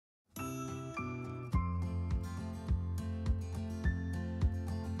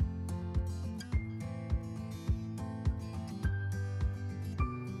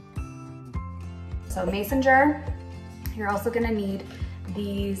So mason jar. You're also gonna need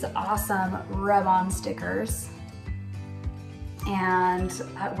these awesome rub-on stickers. And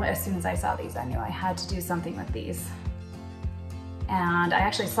as soon as I saw these, I knew I had to do something with these. And I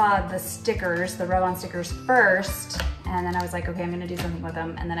actually saw the stickers, the rub-on stickers first, and then I was like, okay, I'm gonna do something with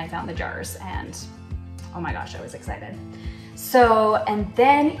them. And then I found the jars, and oh my gosh, I was excited. So, and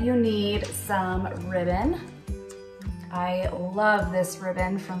then you need some ribbon. I love this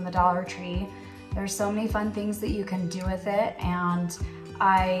ribbon from the Dollar Tree. There's so many fun things that you can do with it, and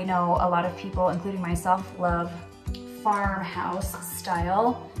I know a lot of people, including myself, love farmhouse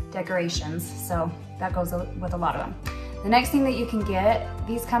style decorations, so that goes with a lot of them. The next thing that you can get,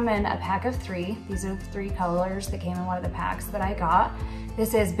 these come in a pack of 3. These are the 3 colors that came in one of the packs that I got.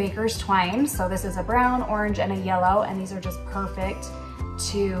 This is Baker's Twine, so this is a brown, orange, and a yellow, and these are just perfect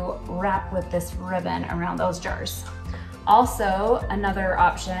to wrap with this ribbon around those jars. Also, another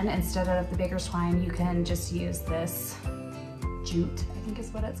option, instead of the Baker's Twine, you can just use this jute, I think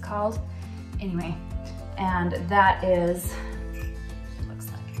is what it's called. Anyway, and that is, it looks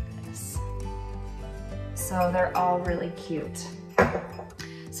like this. So they're all really cute.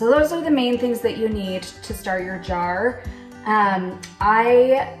 So those are the main things that you need to start your jar.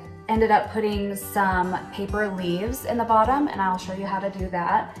 I ended up putting some paper leaves in the bottom, and I'll show you how to do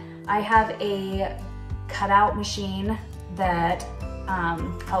that. I have a cutout machine that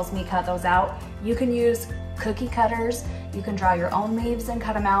helps me cut those out. You can use cookie cutters. You can draw your own leaves and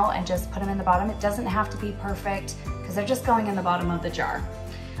cut them out and just put them in the bottom. It doesn't have to be perfect because they're just going in the bottom of the jar.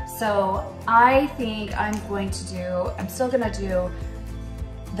 So I think I'm still gonna do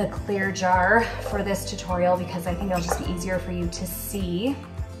the clear jar for this tutorial because I think it'll just be easier for you to see.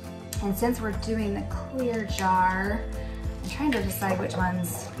 And since we're doing the clear jar, I'm trying to decide which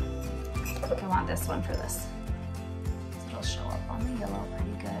ones. I think I want this one for this. So it'll show up on the yellow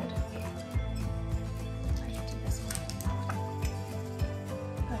pretty good. I should do this one.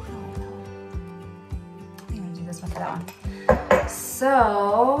 Oh, no. I'm gonna do this one for that one.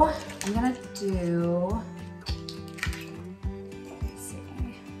 So I'm gonna do, let's see,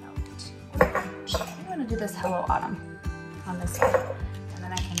 I'm gonna do this Hello Autumn on this one. And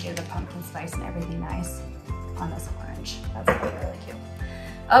then I can do the pumpkin spice and everything nice on this orange. That's gonna be really cute.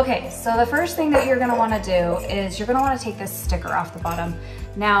 Okay, so the first thing that you're gonna wanna do is you're gonna wanna take this sticker off the bottom.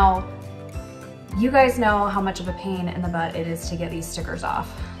 Now, you guys know how much of a pain in the butt it is to get these stickers off.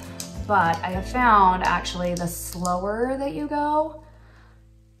 But I have found actually the slower that you go,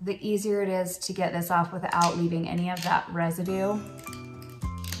 the easier it is to get this off without leaving any of that residue.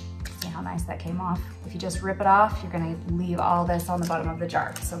 See how nice that came off? If you just rip it off, you're gonna leave all this on the bottom of the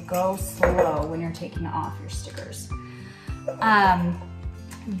jar. So go slow when you're taking off your stickers.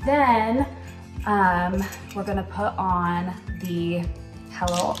 Then we're gonna put on the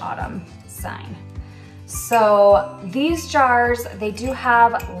Hello Autumn sign. So these jars, they do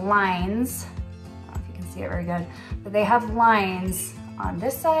have lines. I don't know if you can see it very good, but they have lines on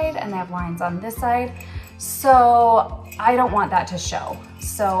this side and they have lines on this side. So I don't want that to show.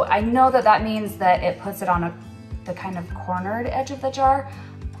 So I know that that means that it puts it on the kind of cornered edge of the jar.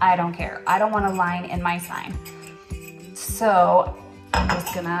 I don't care. I don't want a line in my sign. So I'm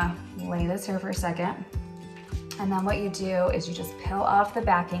just gonna lay this here for a second. And then what you do is you just peel off the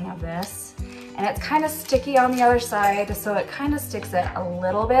backing of this. And it's kind of sticky on the other side, so it kind of sticks it a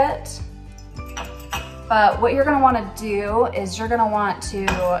little bit. But what you're gonna wanna do is you're gonna want to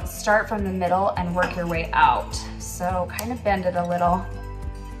start from the middle and work your way out. So kind of bend it a little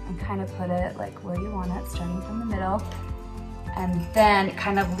and kind of put it like where you want it, starting from the middle. And then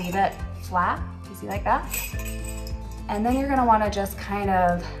kind of leave it flat, you see like that? And then you're gonna wanna just kind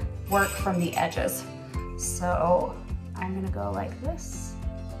of work from the edges. So I'm gonna go like this.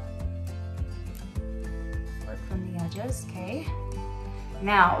 Work from the edges, okay?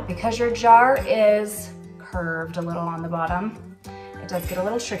 Now, because your jar is curved a little on the bottom, it does get a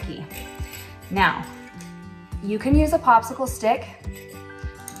little tricky. Now, you can use a popsicle stick.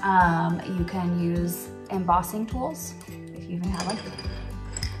 You can use embossing tools, if you even have one.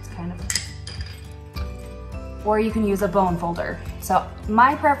 It's kind of, or you can use a bone folder. So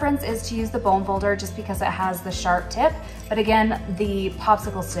my preference is to use the bone folder just because it has the sharp tip. But again, the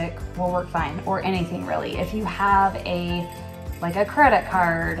popsicle stick will work fine, or anything really. If you have like a credit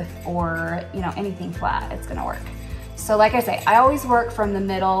card or anything flat, it's gonna work. So like I say, I always work from the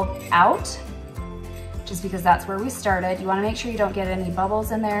middle out, just because that's where we started. You wanna make sure you don't get any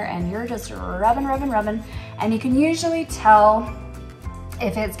bubbles in there, and you're just rubbing, rubbing, rubbing. And you can usually tell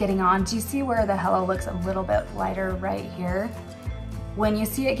if it's getting on. Do you see where the Hello looks a little bit lighter right here? When you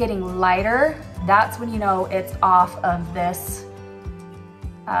see it getting lighter, that's when you know it's off of this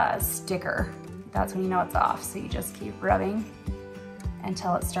sticker. that's when you know it's off. So you just keep rubbing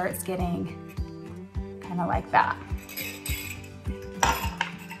until it starts getting kind of like that.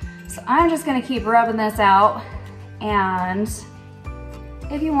 So I'm just gonna keep rubbing this out, and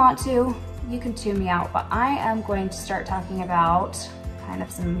if you want to, you can tune me out, but I am going to start talking about kind of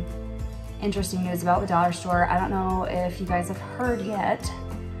some interesting news about the dollar store. I don't know if you guys have heard yet,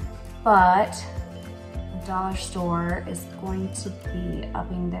 but the dollar store is going to be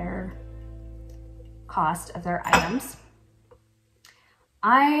upping their cost of their items.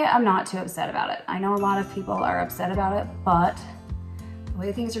 I am not too upset about it. I know a lot of people are upset about it, but the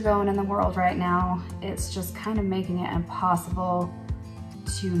way things are going in the world right now, it's just kind of making it impossible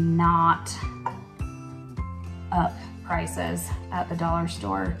to not up prices at the dollar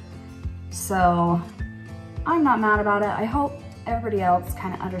store. So I'm not mad about it. I hope everybody else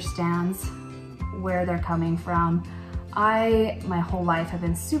kind of understands where they're coming from. My whole life have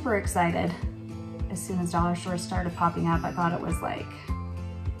been super excited. As soon as dollar stores started popping up, I thought it was like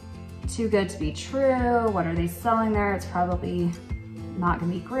too good to be true. What are they selling there? It's probably not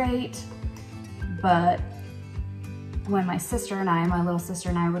gonna be great. But when my sister and I, my little sister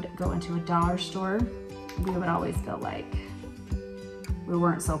and I, would go into a dollar store, we would always feel like we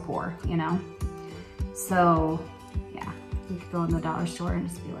weren't so poor, you know? So yeah, we could go in the dollar store and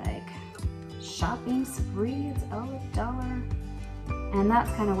just be like, shopping spree, it's all $1. And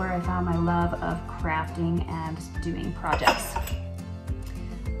that's kind of where I found my love of crafting and doing projects,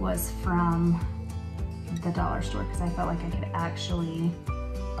 was from the dollar store, because I felt like I could actually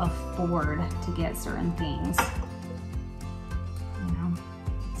afford to get certain things, you know?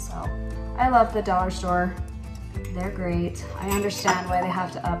 So I love the dollar store. They're great. I understand why they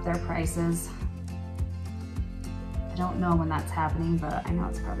have to up their prices. I don't know when that's happening, but I know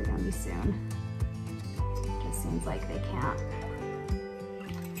it's probably gonna be soon. It just seems like they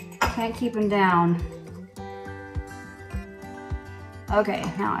can't keep them down. Okay,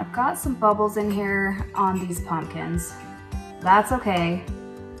 now I've got some bubbles in here on these pumpkins. That's okay.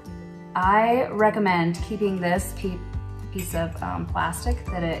 I recommend keeping this piece of plastic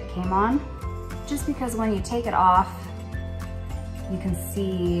that it came on, just because when you take it off, you can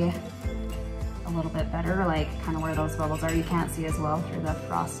see a little bit better, like kind of where those bubbles are. You can't see as well through the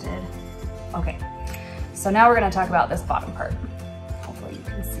frosted. Okay, so now we're gonna talk about this bottom part. Hopefully you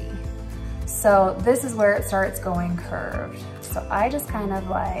can see. So this is where it starts going curved. So I just kind of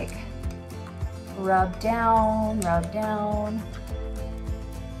like rub down,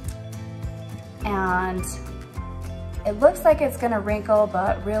 and it looks like it's gonna wrinkle,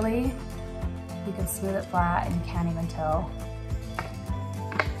 but really you can smooth it flat and you can't even tell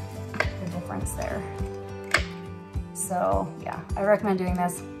the difference there. So yeah, I recommend doing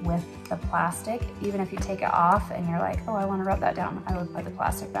this with the plastic. Even if you take it off and you're like, oh, I wanna rub that down, I would put the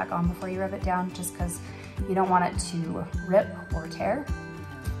plastic back on before you rub it down, just because you don't want it to rip or tear.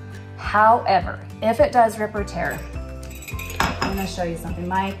 However, if it does rip or tear, I'm gonna show you something.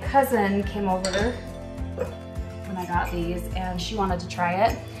 My cousin came over when I got these and she wanted to try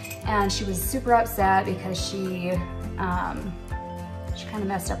it, and she was super upset because she kind of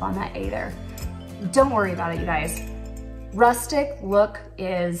messed up on that A there. Don't worry about it, you guys. Rustic look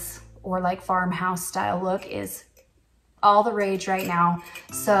is, or like farmhouse style look is all the rage right now.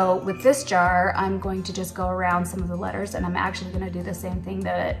 So with this jar, I'm going to just go around some of the letters, and I'm actually gonna do the same thing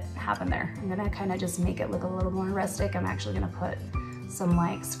that happened there. I'm gonna kind of just make it look a little more rustic. I'm actually gonna put some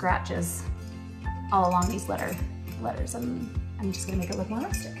like scratches all along these letters, and I'm just gonna make it look more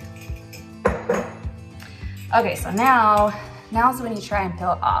rustic. Okay, so now's when you try and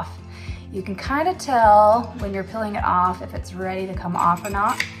peel it off. You can kind of tell when you're peeling it off if it's ready to come off or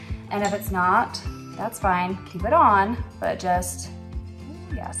not. And if it's not, that's fine, keep it on, but just,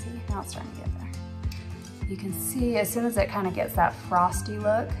 yeah, see, now it's starting to get there. You can see as soon as it kind of gets that frosty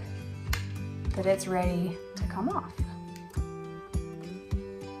look, that it's ready to come off.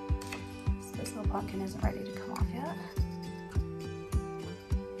 So this little pumpkin isn't ready to come off yet.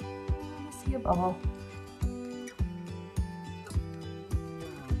 I see a bubble.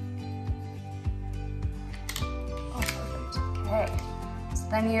 Oh, perfect, okay. So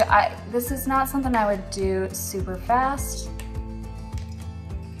then this is not something I would do super fast,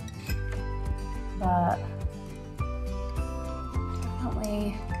 but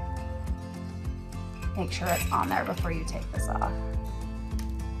definitely make sure it's on there before you take this off.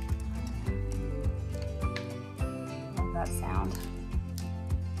 Love that sound.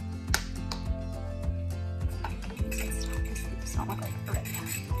 These don't look like brick.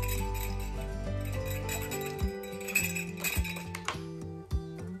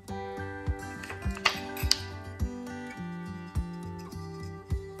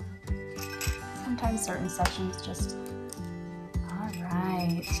 sometimes certain sections just, all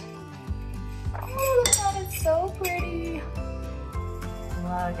right. Oh, that is so pretty.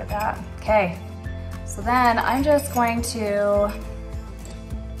 Look at that. Okay, so then I'm just going to,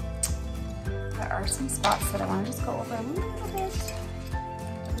 there are some spots that I want to just go over a little bit. Put this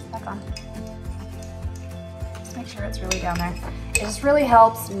back on. Just make sure it's really down there. It just really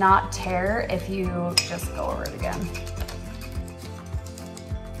helps not tear if you just go over it again.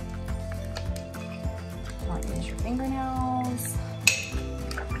 Don't use your fingernails.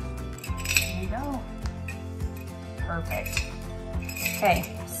 There you go. Perfect.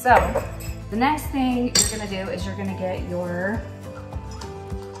 Okay, so the next thing you're gonna do is you're gonna get your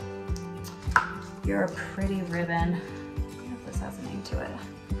pretty ribbon. I don't know if this has a name to it.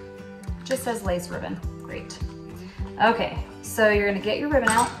 It just says lace ribbon. Great. Okay, so you're gonna get your ribbon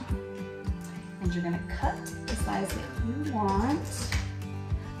out and you're gonna cut the size that you want.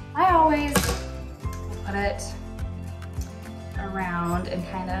 I always put it around and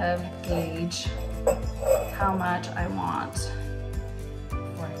kind of gauge how much I want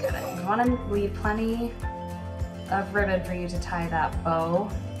before I cut it. You want to leave plenty of ribbon for you to tie that bow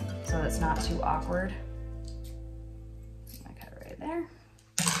so that it's not too awkward. I'm gonna cut it right there.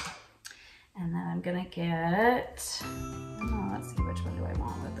 And then I'm gonna get, oh, let's see, which one do I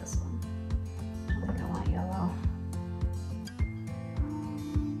want with this one? I don't think I want yellow.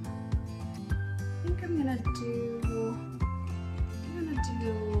 I think I'm gonna do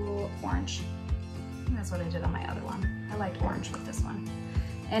orange. I think that's what I did on my other one. I liked orange with this one.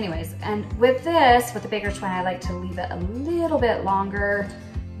 Anyways, and with this, with the bigger twine, I like to leave it a little bit longer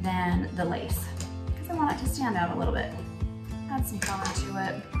than the lace because I want it to stand out a little bit. Add some color to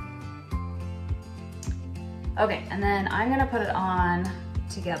it. Okay, and then I'm gonna put it on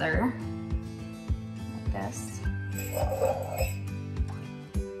together like this.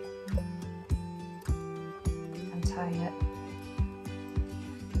 And tie it.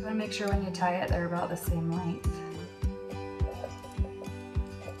 You wanna make sure when you tie it, they're about the same length.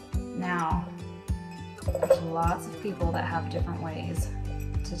 Now, there's lots of people that have different ways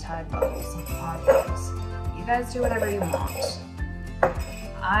to tie bows, odd bows. You guys do whatever you want.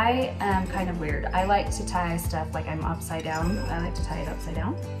 I am kind of weird. I like to tie stuff like I'm upside down. I like to tie it upside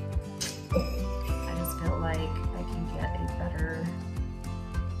down. I just feel like I can get a better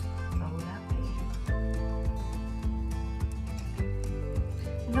bow that way.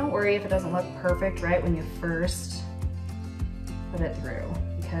 And don't worry if it doesn't look perfect right when you first put it through,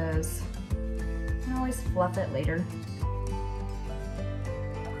 because you can always fluff it later.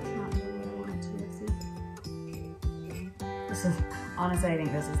 This is, honestly, I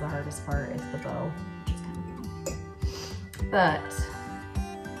think this is the hardest part, is the bow, which is kind of funny. But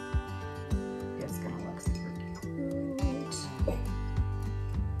it's gonna look super cute.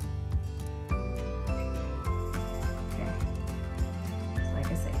 Okay, so like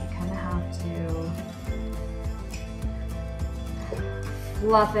I said, you kind of have to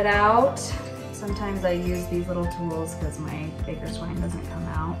fluff it out. Sometimes I use these little tools because my bigger twine doesn't come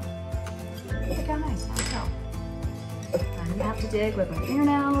out. Look how nice, now go. I didn't have to dig with my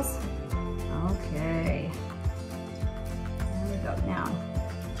fingernails. Okay. There we go. Now,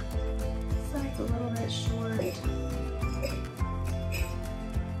 this side's a little bit short,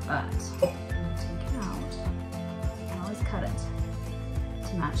 but I'm gonna take it out. I can always cut it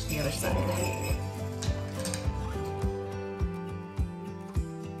to match the other side.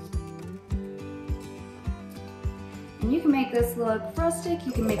 And you can make this look rustic.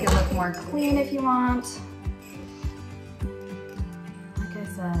 You can make it look more clean if you want.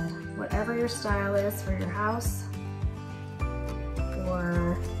 Whatever your style is for your house,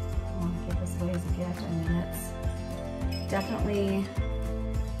 or I want to give this away as a gift. I mean, it's definitely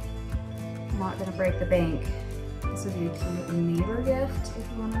not going to break the bank. This would be a cute neighbor gift if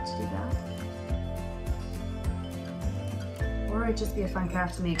you wanted to do that. Or it'd just be a fun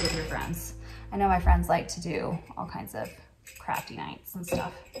craft to make with your friends. I know my friends like to do all kinds of crafty nights and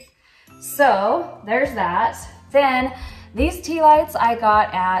stuff. So there's that. Then these tea lights I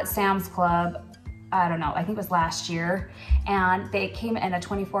got at Sam's Club, I don't know, I think it was last year, and they came in a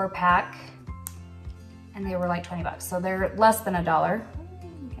 24 pack and they were like 20 bucks. So they're less than $1.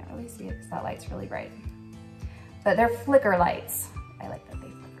 You can't really see it because that light's really bright. But they're flicker lights. I like that they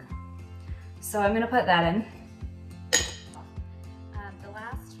flicker. So I'm gonna put that in. The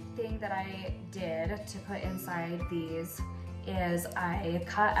last thing that I did to put inside these is I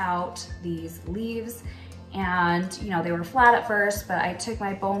cut out these leaves. And you know, they were flat at first, but I took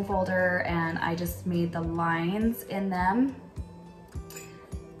my bone folder and I just made the lines in them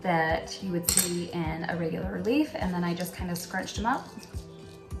that you would see in a regular leaf, and then I just kind of scrunched them up.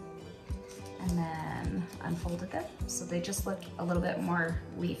 And then then unfolded them. So they just look a little bit more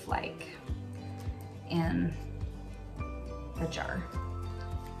leaf-like in the jar.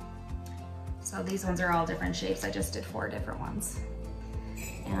 So these ones are all different shapes. I just did 4 different ones.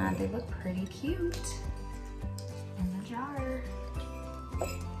 And they look pretty cute in the jar.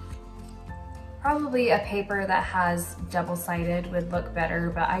 Probably a paper that has double-sided would look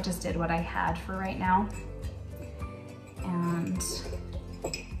better, but I just did what I had for right now. And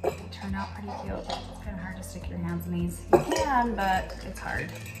it turned out pretty cute. It's kind of hard to stick your hands in these. You can, but it's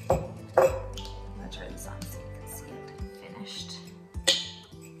hard. I'm gonna turn this on so you can see it finished.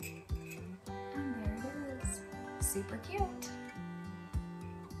 And there it is. Super cute.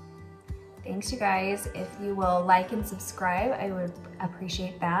 Thanks, you guys. If you will like and subscribe, I would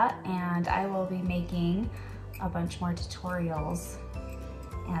appreciate that. And I will be making a bunch more tutorials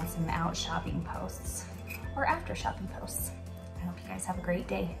and some out shopping posts or after shopping posts. I hope you guys have a great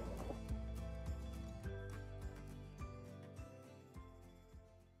day.